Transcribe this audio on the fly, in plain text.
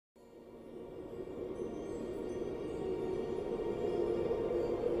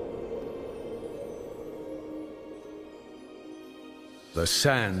The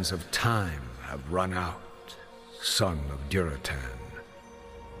sands of time have run out, son of Duratan.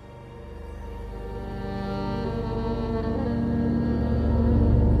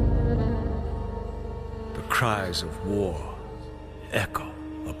 The cries of war echo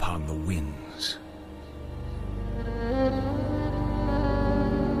upon the winds.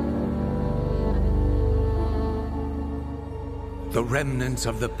 The remnants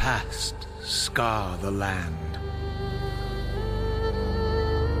of the past scar the land.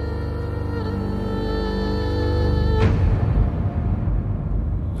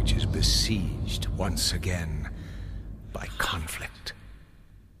 Which is besieged once again by conflict.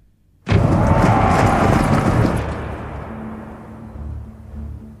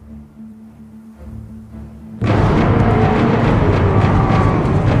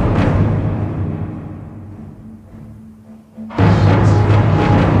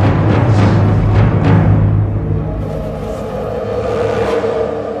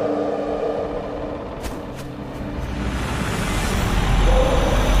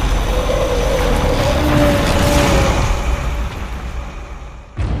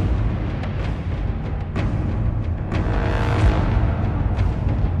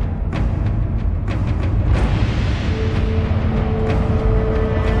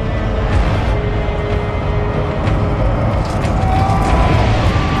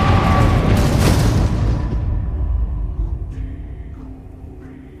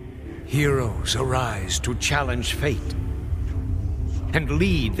 Heroes arise to challenge fate and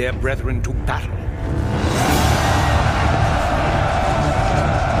lead their brethren to battle.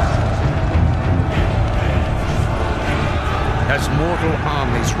 As mortal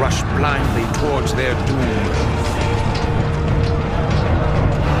armies rush blindly towards their doom,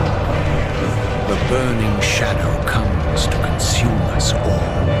 the burning shadow comes to consume us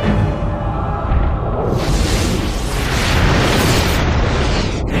all.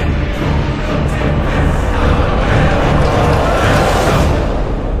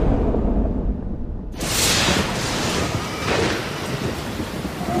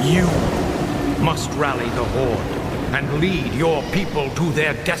 You must rally the Horde and lead your people to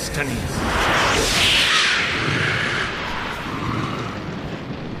their destinies.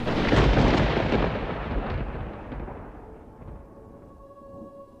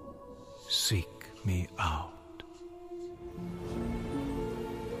 Seek me out.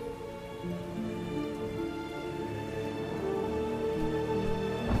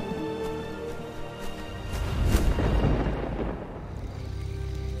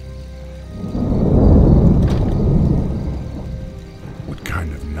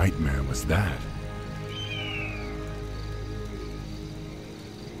 Nightmare was that?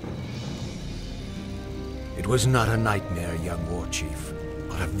 It was not a nightmare, young warchief,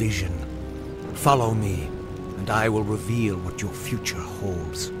 but a vision. Follow me, and I will reveal what your future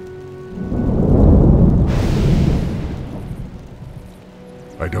holds.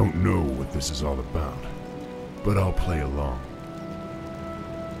 I don't know what this is all about, but I'll play along.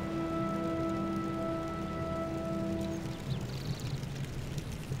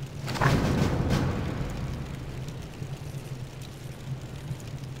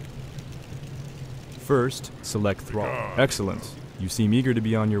 First, select Thrall. Excellent. You seem eager to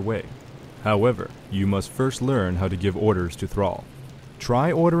be on your way. However, you must first learn how to give orders to Thrall.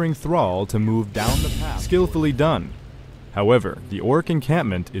 Try ordering Thrall to move down the path. Skillfully done. However, the orc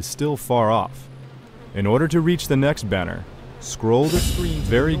encampment is still far off. In order to reach the next banner, scroll the screen.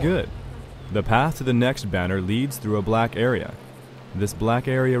 Very good. The path to the next banner leads through a black area. This black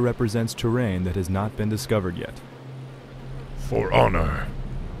area represents terrain that has not been discovered yet. For honor.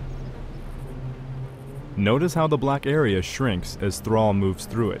 Notice how the black area shrinks as Thrall moves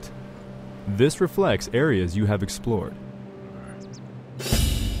through it. This reflects areas you have explored.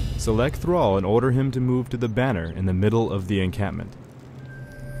 Select Thrall and order him to move to the banner in the middle of the encampment.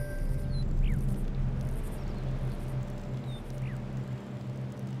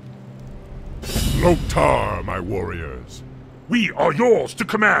 Loktar, my warriors! We are yours to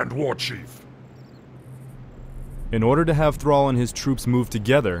command, Warchief! In order to have Thrall and his troops move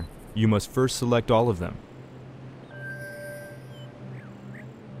together, you must first select all of them.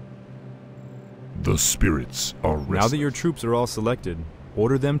 The spirits are restless. Now that your troops are all selected,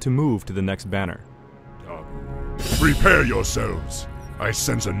 order them to move to the next banner. Prepare yourselves. I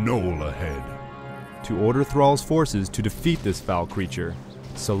sense a knoll ahead. To order Thrall's forces to defeat this foul creature,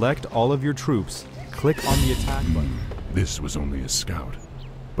 select all of your troops, click on the attack button. This was only a scout,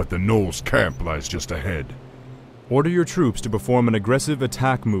 but the knoll's camp lies just ahead. Order your troops to perform an aggressive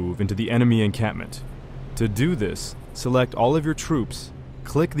attack move into the enemy encampment. To do this, select all of your troops,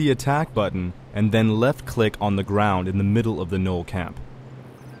 Click the attack button, and then left-click on the ground in the middle of the gnoll camp.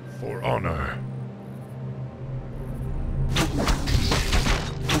 For honor.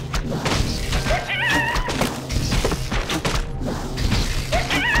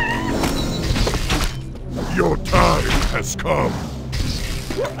 Your time has come.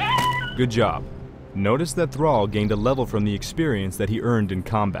 Good job. Notice that Thrall gained a level from the experience that he earned in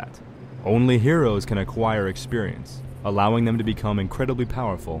combat. Only heroes can acquire experience, allowing them to become incredibly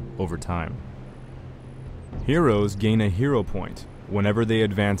powerful over time. Heroes gain a hero point whenever they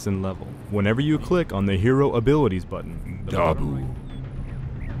advance in level. Whenever you click on the Hero Abilities button. Dabu.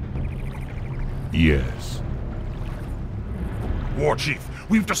 Yes. Warchief,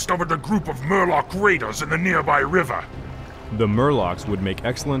 we've discovered a group of Murloc raiders in the nearby river. The Murlocs would make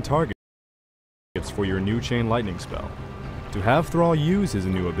excellent targets for your new Chain Lightning spell. To have Thrall use his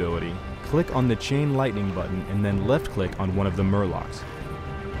new ability, click on the Chain Lightning button and then left-click on one of the Murlocs.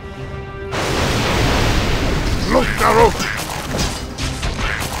 Look, Narot!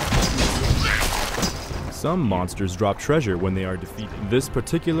 Some monsters drop treasure when they are defeated. This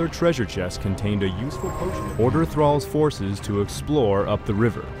particular treasure chest contained a useful potion. Order Thrall's forces to explore up the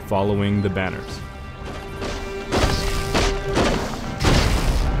river, following the banners.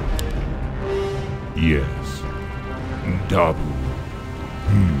 Yes. Dabu.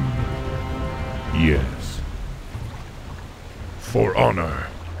 Yes. For honor.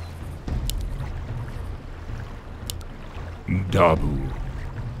 Dabu.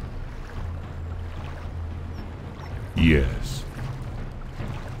 Yes.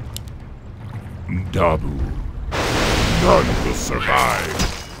 Dabu. None will survive.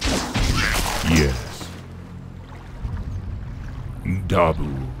 Yes.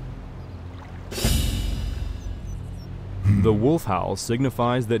 Dabu. The wolf howl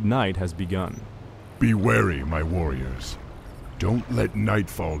signifies that night has begun. Be wary, my warriors. Don't let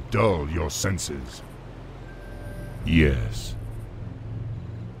nightfall dull your senses. Yes.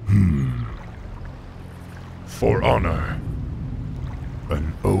 For honor.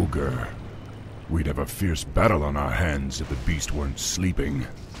 An ogre. We'd have a fierce battle on our hands if the beast weren't sleeping.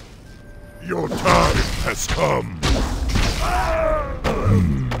 Your time has come.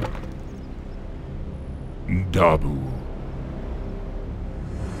 Dabu.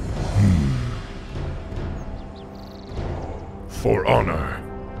 For honor.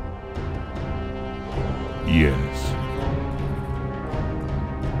 Yes.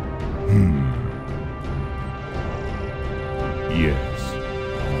 Yes.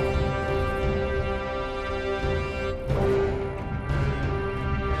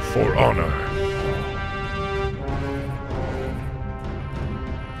 For honor.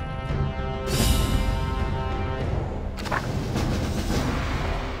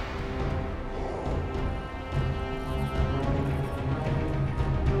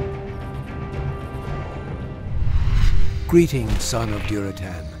 Greetings, son of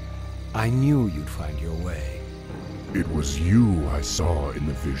Duratan. I knew you'd find your way. It was you I saw in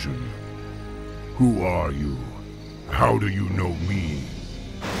the vision. Who are you? How do you know me?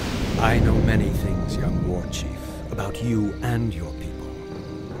 I know many things, young warchief, about you and your people.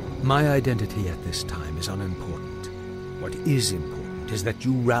 My identity at this time is unimportant. What is important is that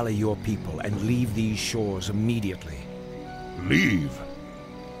you rally your people and leave these shores immediately. Leave?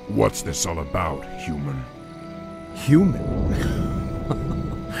 What's this all about, human? Human?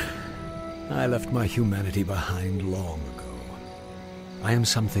 I left my humanity behind long ago. I am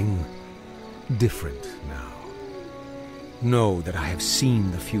something different now. Know that I have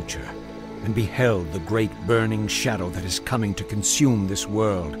seen the future and beheld the great burning shadow that is coming to consume this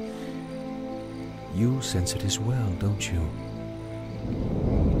world. You sense it as well, don't you?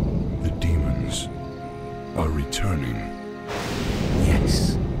 The demons are returning.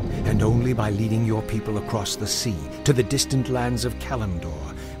 Yes, and only by leading your people across the sea to the distant lands of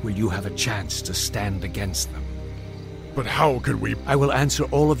Kalimdor will you have a chance to stand against them. But how can we... I will answer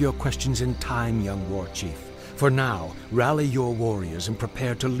all of your questions in time, young warchief. For now, rally your warriors and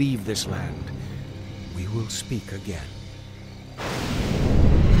prepare to leave this land. We will speak again.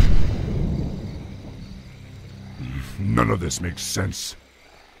 None of this makes sense.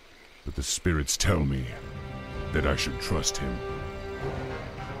 But the spirits tell me that I should trust him.